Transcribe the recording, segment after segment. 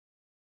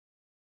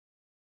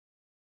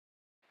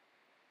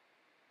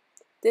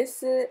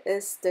This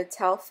is the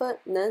Telfa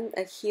Non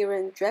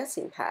Adherent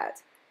Dressing Pad.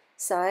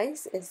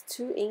 Size is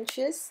 2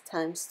 inches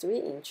x 3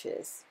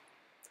 inches.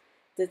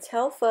 The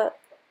Telfa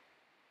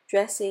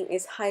dressing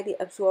is highly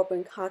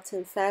absorbent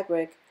cotton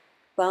fabric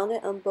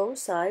bounded on both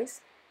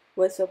sides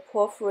with a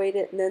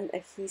perforated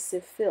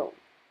non-adhesive film.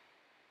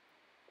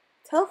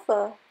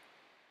 Telfa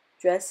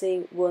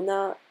dressing will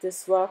not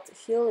disrupt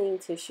healing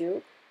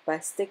tissue by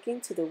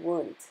sticking to the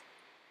wound.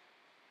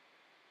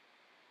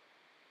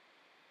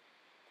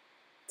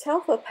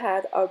 Telfa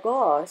pad are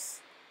gauze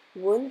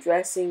wound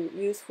dressing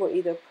used for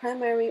either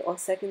primary or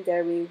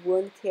secondary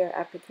wound care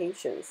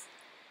applications.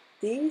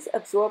 These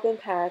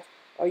absorbent pads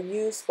are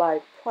used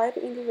by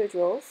private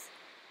individuals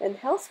and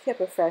healthcare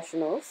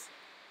professionals,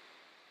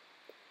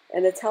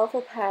 and the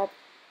Telfa pad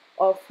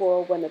are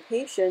for when a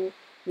patient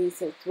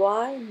needs a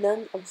dry,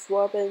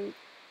 non-absorbent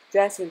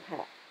dressing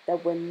pad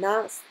that will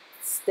not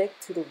stick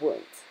to the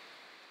wound.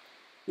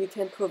 You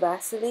can put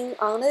Vaseline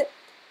on it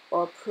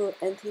or put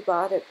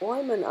antibiotic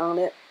ointment on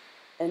it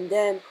and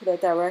then put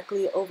it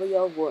directly over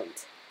your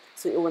wound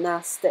so it will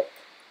not stick.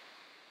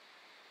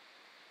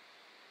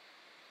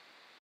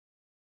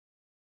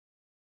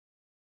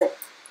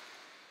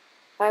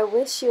 I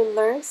wish you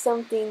learned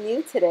something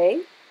new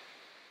today.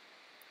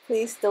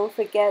 Please don't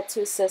forget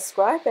to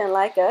subscribe and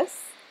like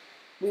us.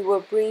 We will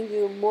bring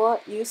you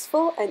more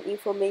useful and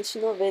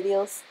informational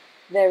videos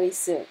very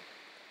soon.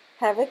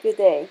 Have a good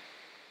day.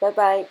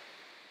 Bye-bye.